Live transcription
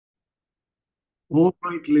All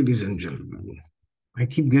right, ladies and gentlemen, I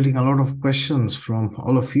keep getting a lot of questions from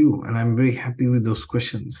all of you, and I'm very happy with those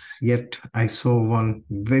questions. Yet, I saw one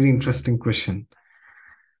very interesting question.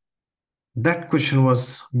 That question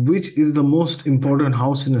was, which is the most important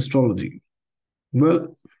house in astrology?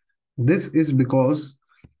 Well, this is because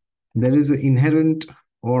there is an inherent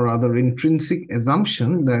or rather intrinsic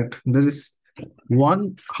assumption that there is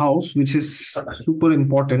one house which is super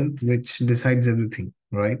important, which decides everything,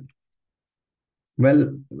 right?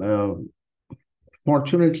 Well,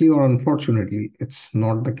 fortunately or unfortunately, it's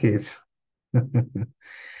not the case.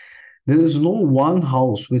 There is no one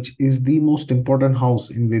house which is the most important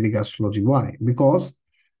house in Vedic astrology. Why? Because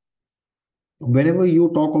whenever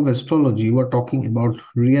you talk of astrology, you are talking about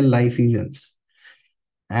real life events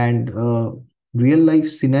and real life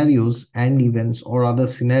scenarios and events or other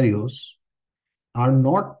scenarios are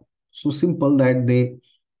not so simple that they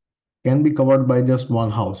can be covered by just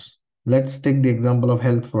one house. Let's take the example of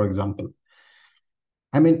health, for example.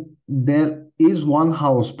 I mean, there is one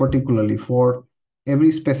house particularly for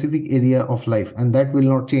every specific area of life, and that will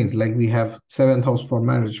not change. Like we have seventh house for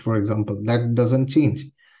marriage, for example, that doesn't change.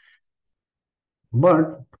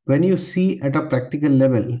 But when you see at a practical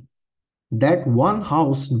level, that one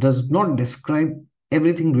house does not describe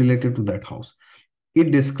everything related to that house. It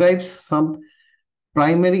describes some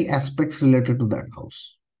primary aspects related to that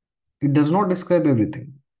house. It does not describe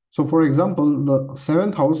everything. So, for example, the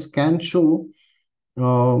seventh house can show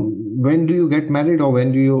when do you get married or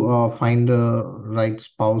when do you find a right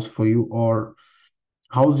spouse for you, or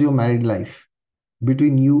how's your married life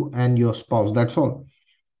between you and your spouse. That's all.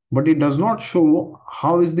 But it does not show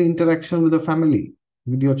how is the interaction with the family,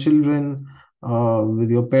 with your children, with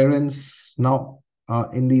your parents. Now,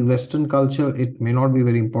 in the Western culture, it may not be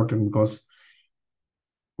very important because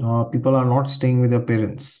people are not staying with their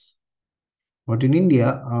parents. But in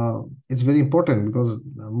India, it's very important because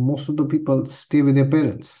most of the people stay with their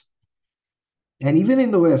parents. And even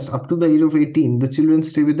in the West, up to the age of 18, the children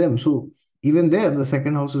stay with them. So even there, the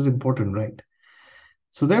second house is important, right?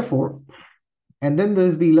 So therefore, and then there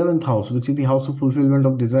is the 11th house, which is the house of fulfillment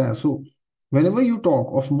of desire. So whenever you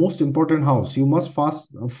talk of most important house, you must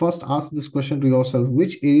first ask this question to yourself,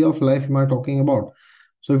 which area of life am I talking about?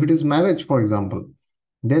 So if it is marriage, for example,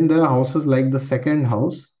 then there are houses like the second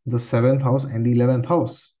house, the seventh house, and the 11th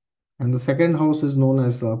house. And the second house is known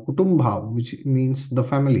as Kutumbha, which means the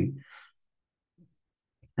family.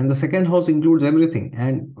 And the second house includes everything.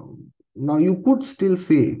 And now you could still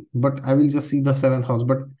say, but I will just see the seventh house.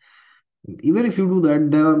 But even if you do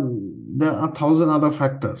that, there are a thousand other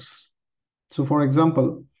factors. So, for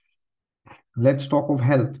example, let's talk of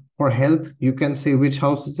health. For health, you can say which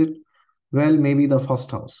house is it? Well, maybe the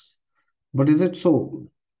first house. But is it so?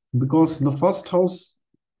 Because the first house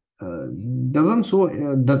uh, doesn't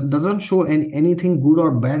show anything good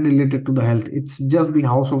or bad related to the health. It's just the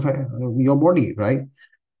house of your body, right?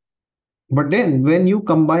 But then when you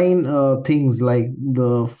combine things like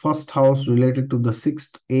the first house related to the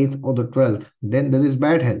sixth, eighth, or the 12th, then there is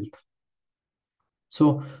bad health.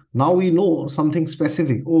 So now we know something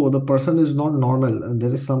specific. Oh, the person is not normal and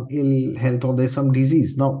there is some ill health or there's some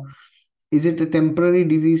disease. Now, is it a temporary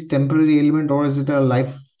disease, temporary ailment, or is it a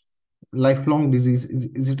lifelong disease?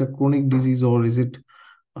 Is it a chronic disease or is it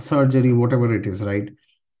a surgery, whatever it is, right?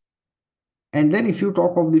 And then if you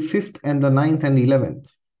talk of the fifth and the ninth and the 11th,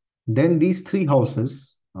 then these three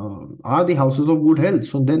houses are the houses of good health.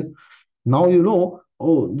 So then now you know,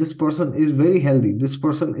 oh, this person is very healthy. This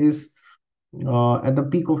person is at the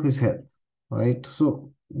peak of his health, right?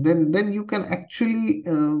 So then you can actually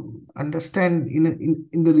understand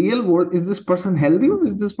in the real world, is this person healthy or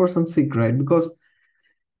is this person sick, right? Because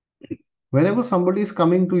whenever somebody is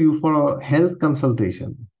coming to you for a health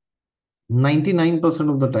consultation, 99%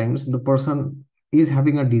 of the times the person is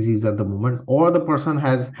having a disease at the moment, or the person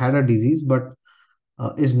has had a disease but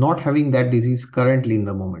is not having that disease currently in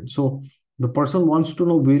the moment. So the person wants to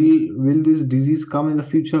know, will this disease come in the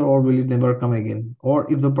future or will it never come again?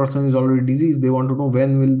 Or if the person is already diseased, they want to know,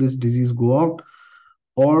 when will this disease go out,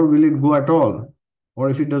 or will it go at all? Or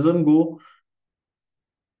if it doesn't go,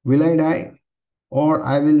 will I die, or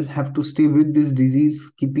I will have to stay with this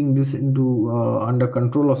disease, keeping this into under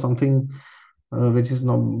control, or something which is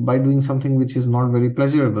not, by doing something which is not very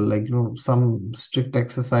pleasurable, like some strict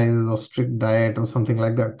exercises or strict diet or something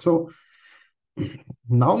like that. So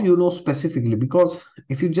now you know specifically, because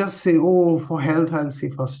if you just say, oh, for health, I'll say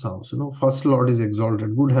first house, first lord is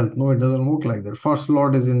exalted, good health. No, it doesn't work like that. First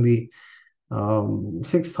lord is in the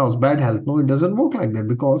sixth house, bad health. No, it doesn't work like that,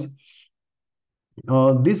 because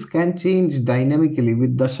this can change dynamically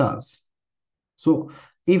with dashas. So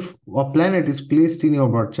if a planet is placed in your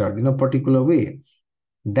birth chart in a particular way,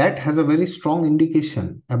 that has a very strong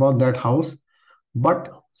indication about that house. But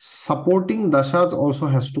supporting dashas also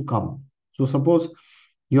has to come. So suppose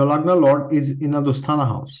your Lagna Lord is in a Dusthana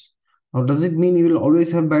house. Now, does it mean you will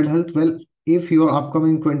always have bad health? Well, if your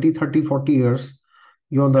upcoming 20, 30, 40 years,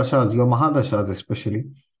 your dashas, your Mahadashas especially,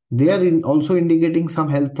 they are also indicating some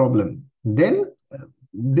health problem, then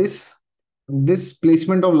this this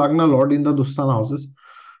placement of Lagna Lord in the Dusthana houses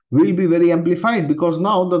will be very amplified, because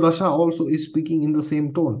now the dasha also is speaking in the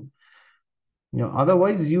same tone.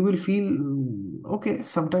 Otherwise you will feel okay,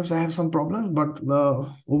 sometimes I have some problems, but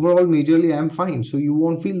overall majorly I am fine, so you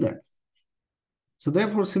won't feel that. So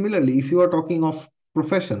therefore, similarly, if you are talking of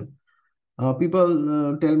profession,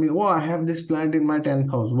 people tell me, oh, I have this planet in my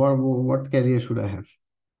 10th house, what career should I have?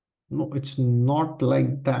 No, it's not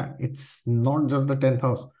like that. It's not just the 10th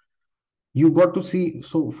house. You got to see.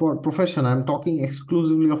 So for profession, I'm talking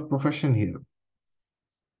exclusively of profession here.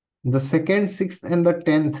 The second, sixth, and the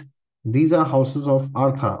 10th, these are houses of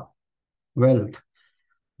artha, wealth.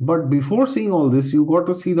 But before seeing all this, you got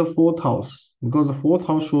to see the fourth house, because the fourth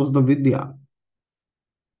house shows the Vidya.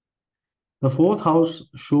 The fourth house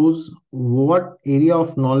shows what area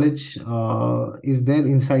of knowledge is there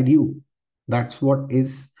inside you. That's what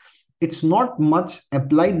is. It's not much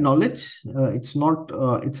applied knowledge. It's not.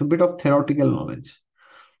 It's a bit of theoretical knowledge.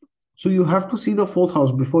 So you have to see the fourth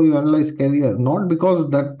house before you analyze career. Not because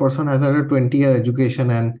that person has had a 20-year education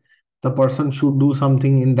and the person should do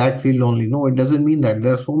something in that field only. No, it doesn't mean that.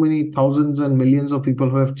 There are so many thousands and millions of people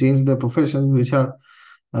who have changed their professions, which are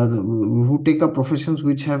who take up professions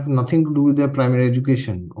which have nothing to do with their primary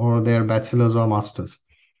education or their bachelor's or master's.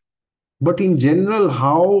 But in general,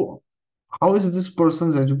 how is this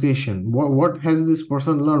person's education? What has this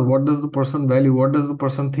person learned? What does the person value? What does the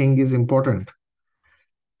person think is important?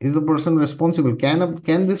 Is the person responsible?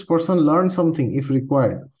 Can this person learn something if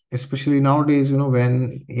required? Especially nowadays,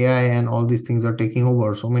 when AI and all these things are taking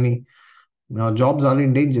over, so many jobs are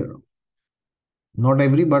in danger. Not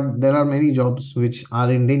every, but there are many jobs which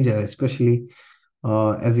are in danger, especially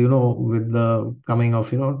as you know, with the coming of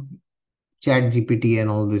chat GPT and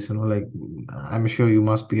all this, like, I'm sure you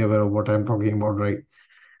must be aware of what I'm talking about, right?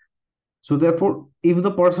 So therefore, if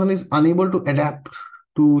the person is unable to adapt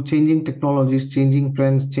to changing technologies, changing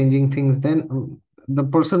trends, changing things, then the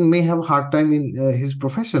person may have a hard time in his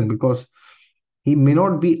profession, because he may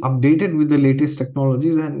not be updated with the latest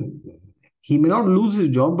technologies, and he may not lose his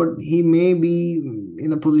job, but he may be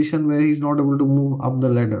in a position where he's not able to move up the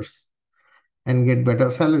ladders and get better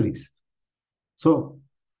salaries. So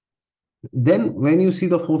then when you see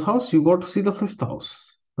the fourth house, you got to see the fifth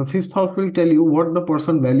house. The fifth house will tell you what the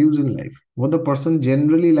person values in life, what the person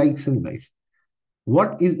generally likes in life,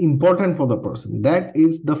 what is important for the person. That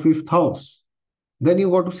is the fifth house. Then you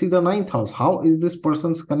got to see the ninth house. How is this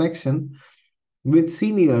person's connection with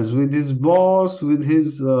seniors, with his boss, with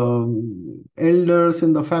his elders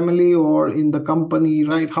in the family or in the company,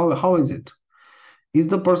 right? How is it? Is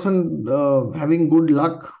the person having good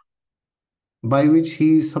luck, by which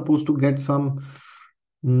he is supposed to get some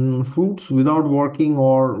fruits without working,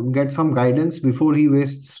 or get some guidance before he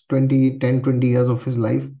wastes 20 years of his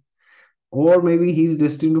life? Or maybe he's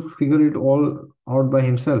destined to figure it all out by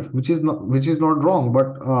himself, which is not wrong,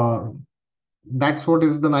 but that's what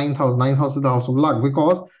is the ninth house. Ninth house is the house of luck,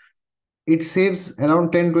 because it saves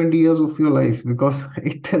around 10-20 years of your life, because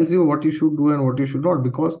it tells you what you should do and what you should not,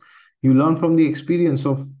 because you learn from the experience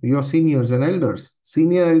of your seniors and elders.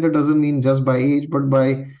 Senior elder doesn't mean just by age, but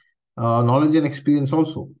by knowledge and experience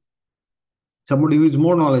also. Somebody who is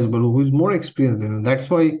more knowledgeable, who is more experienced than you. That's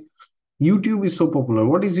why YouTube is so popular.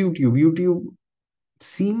 What is YouTube? YouTube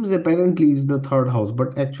seems apparently is the third house,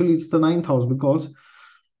 but actually it's the ninth house, because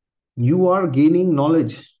you are gaining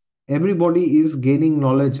knowledge. Everybody is gaining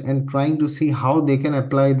knowledge and trying to see how they can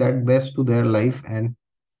apply that best to their life and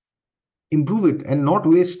improve it and not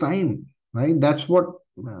waste time, right? That's what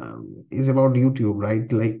is about YouTube, right?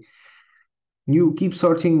 Like, you keep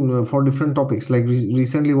searching for different topics. Like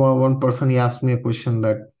recently, one person, he asked me a question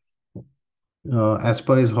that as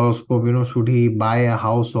per his horoscope, should he buy a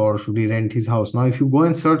house or should he rent his house? Now, if you go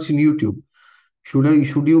and search in YouTube,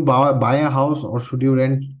 should you buy a house or should you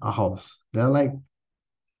rent a house? There are like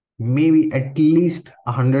maybe at least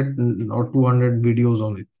 100 or 200 videos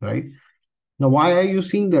on it, right? Now, why are you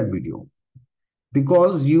seeing that video?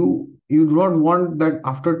 Because you do not want that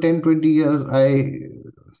after 10-20 years I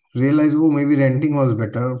realize, oh, maybe renting was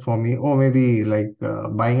better for me, or maybe like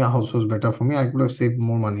buying a house was better for me. I could have saved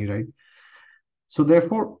more money, right? So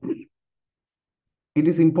therefore, it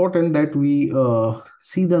is important that we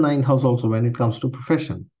see the ninth house also when it comes to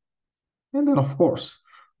profession. And then, of course,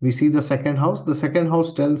 We see the second house. The second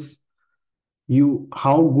house tells you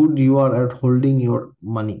how good you are at holding your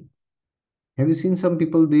money. Have you seen some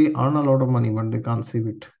people, they earn a lot of money, but they can't save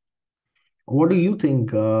it? What do you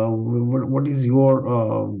think? What is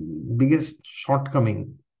your biggest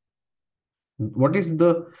shortcoming? What is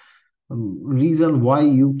the reason why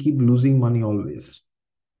you keep losing money always?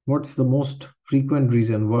 What's the most frequent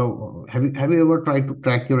reason? Well, have you ever tried to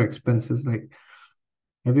track your expenses? Like,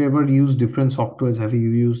 have you ever used different softwares? Have you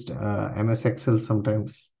used MS Excel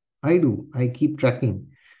sometimes? I do. I keep tracking,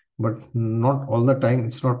 but not all the time.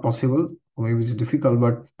 It's not possible. Or maybe it's difficult,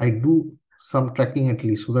 but I do some tracking at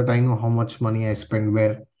least so that I know how much money I spend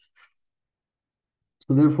where.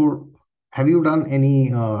 So therefore, have you done any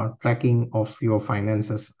tracking of your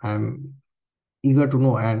finances? I'm eager to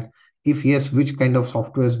know. And if yes, which kind of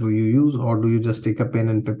softwares do you use, or do you just take a pen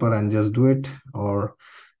and paper and just do it? Or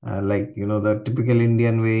like, the typical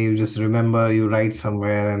Indian way, you just remember, you write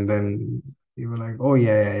somewhere, and then you were like, oh,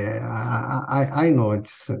 yeah, yeah, yeah, I know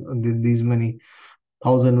it's these many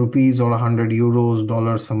thousand rupees or 100 euros,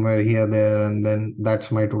 dollars somewhere here, there, and then that's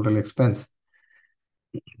my total expense.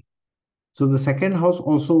 So the second house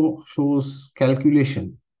also shows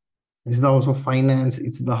calculation. It's the house of finance.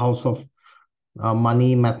 It's the house of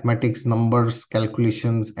money, mathematics, numbers,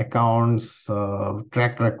 calculations, accounts,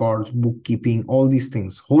 track records, bookkeeping, all these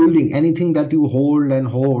things. Holding anything that you hold and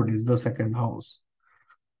hoard is the second house.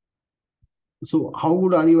 So, how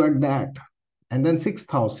good are you at that? And then sixth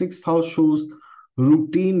house. Sixth house shows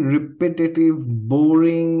routine, repetitive,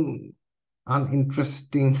 boring,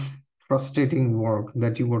 uninteresting, frustrating work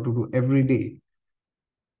that you got to do every day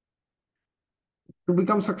to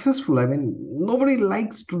become successful. I mean, nobody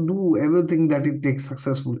likes to do everything that it takes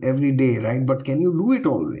successful every day, right? But can you do it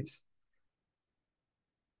always?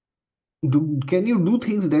 Can you do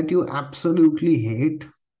things that you absolutely hate?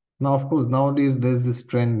 Now, of course, nowadays there's this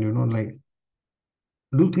trend, like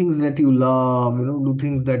do things that you love, do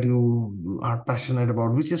things that you are passionate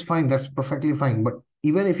about, which is fine. That's perfectly fine. But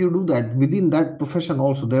even if you do that within that profession,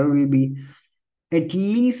 also there will be at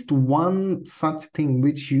least one such thing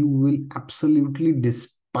which you will absolutely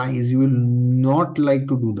despise. You will not like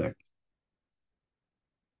to do that.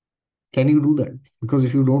 Can you do that? Because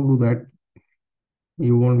if you don't do that,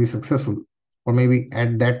 you won't be successful, or maybe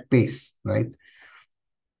at that pace, right?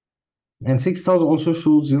 And sixth house also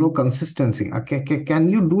shows, consistency. Okay, can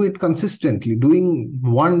you do it consistently? Doing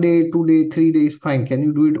 1 day, 2 day, 3 days, fine. Can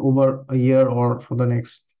you do it over a year or for the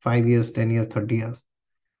next 5 years, 10 years, 30 years?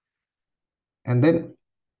 And then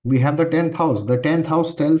we have the 10th house. The 10th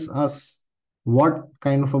house tells us what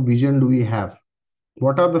kind of a vision do we have?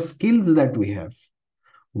 What are the skills that we have?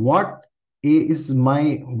 What is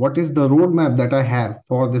the roadmap that I have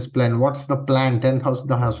for this plan? What's the plan? 10th house,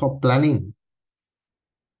 the house of planning.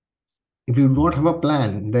 If you don't have a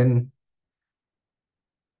plan, then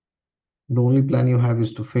the only plan you have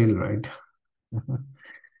is to fail, right?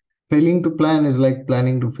 Failing to plan is like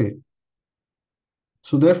planning to fail.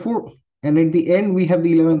 So therefore, and at the end, we have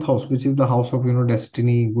the 11th house, which is the house of,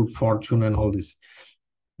 destiny, good fortune, and all this.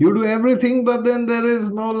 You do everything, but then there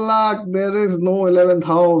is no luck. There is no 11th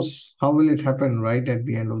house. How will it happen, right? At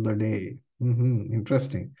the end of the day.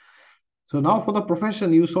 Interesting. So now for the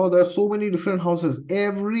profession, you saw there are so many different houses.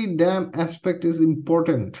 Every damn aspect is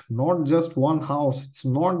important, not just one house. It's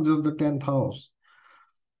not just the 10th house.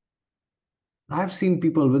 I've seen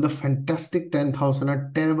people with a fantastic 10th house and a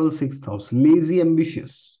terrible 6th house, lazy,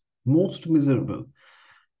 ambitious, most miserable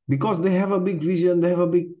because they have a big vision, they have a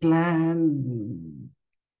big plan,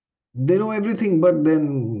 they know everything, but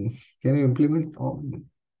then can you implement? Oh,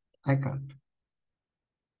 I can't.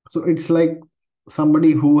 So it's like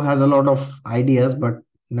somebody who has a lot of ideas but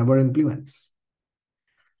never implements.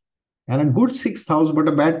 And a good 6th house but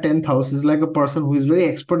a bad 10th house is like a person who is very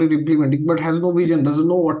expert at implementing but has no vision, doesn't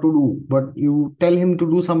know what to do. But you tell him to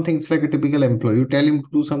do something, it's like a typical employee. You tell him to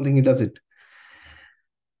do something, he does it.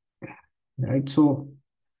 Right? So,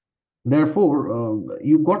 therefore,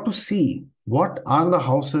 you got to see what are the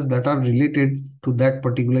houses that are related to that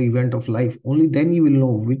particular event of life. Only then you will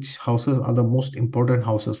know which houses are the most important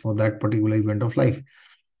houses for that particular event of life.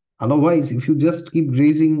 Otherwise, if you just keep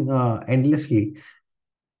raising endlessly,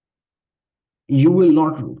 you will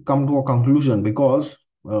not come to a conclusion because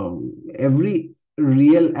every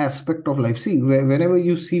real aspect of life. See, whenever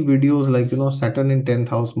you see videos like, Saturn in 10th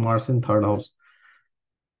house, Mars in third house,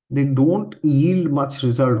 they don't yield much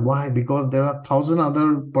result. Why? Because there are thousand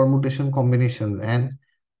other permutation combinations, and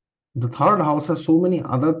the third house has so many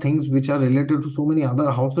other things which are related to so many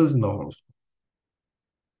other houses in the horoscope,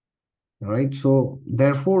 right? So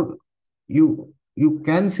therefore, you You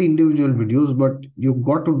can see individual videos, but you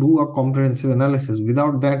got to do a comprehensive analysis.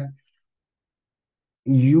 Without that,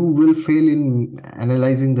 you will fail in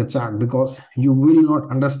analyzing the chart, because you will not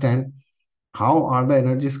understand how are the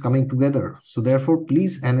energies coming together. So therefore,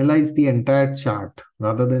 please analyze the entire chart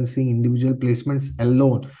rather than seeing individual placements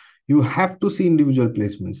alone. You have to see individual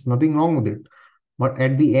placements, nothing wrong with it, but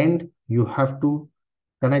at the end you have to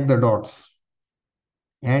connect the dots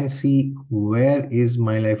and see where is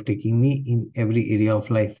my life taking me in every area of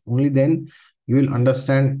life. Only then you will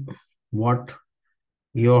understand what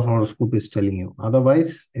your horoscope is telling you.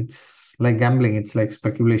 Otherwise, it's like gambling, it's like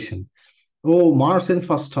speculation. Oh, Mars in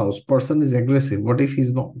first house, person is aggressive. What if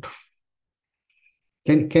he's not?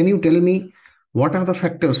 Can you tell me what are the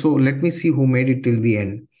factors? So let me see who made it till the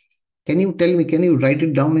end. Can you tell me, can you write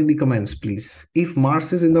it down in the comments, please? If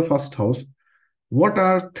Mars is in the first house, what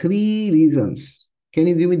are three reasons? Can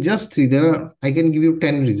you give me just three? I can give you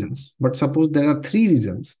 10 reasons, but suppose there are three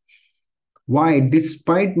reasons why,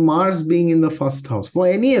 despite Mars being in the first house, for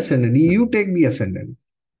any ascendant, you take the ascendant,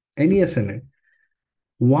 any ascendant,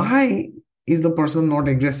 why is the person not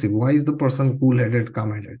aggressive? Why is the person cool headed,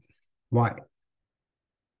 calm headed? Why?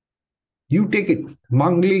 You take it.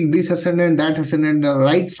 Manglik, this ascendant, that ascendant,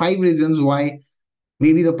 write five reasons why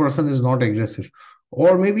maybe the person is not aggressive.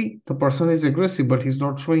 Or maybe the person is aggressive, but he's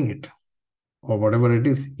not showing it. Or whatever it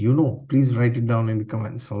is, please write it down in the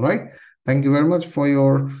comments. All right. Thank you very much for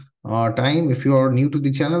your time. If you are new to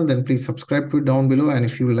the channel, then please subscribe to it down below. And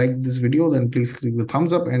if you like this video, then please click the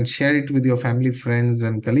thumbs up and share it with your family, friends,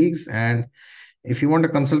 and colleagues. And if you want a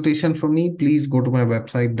consultation from me, please go to my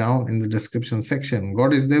website down in the description section.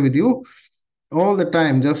 God is there with you all the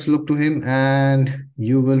time. Just look to him and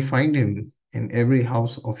you will find him in every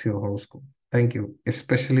house of your horoscope. Thank you,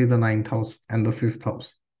 especially the ninth house and the fifth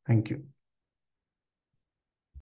house. Thank you.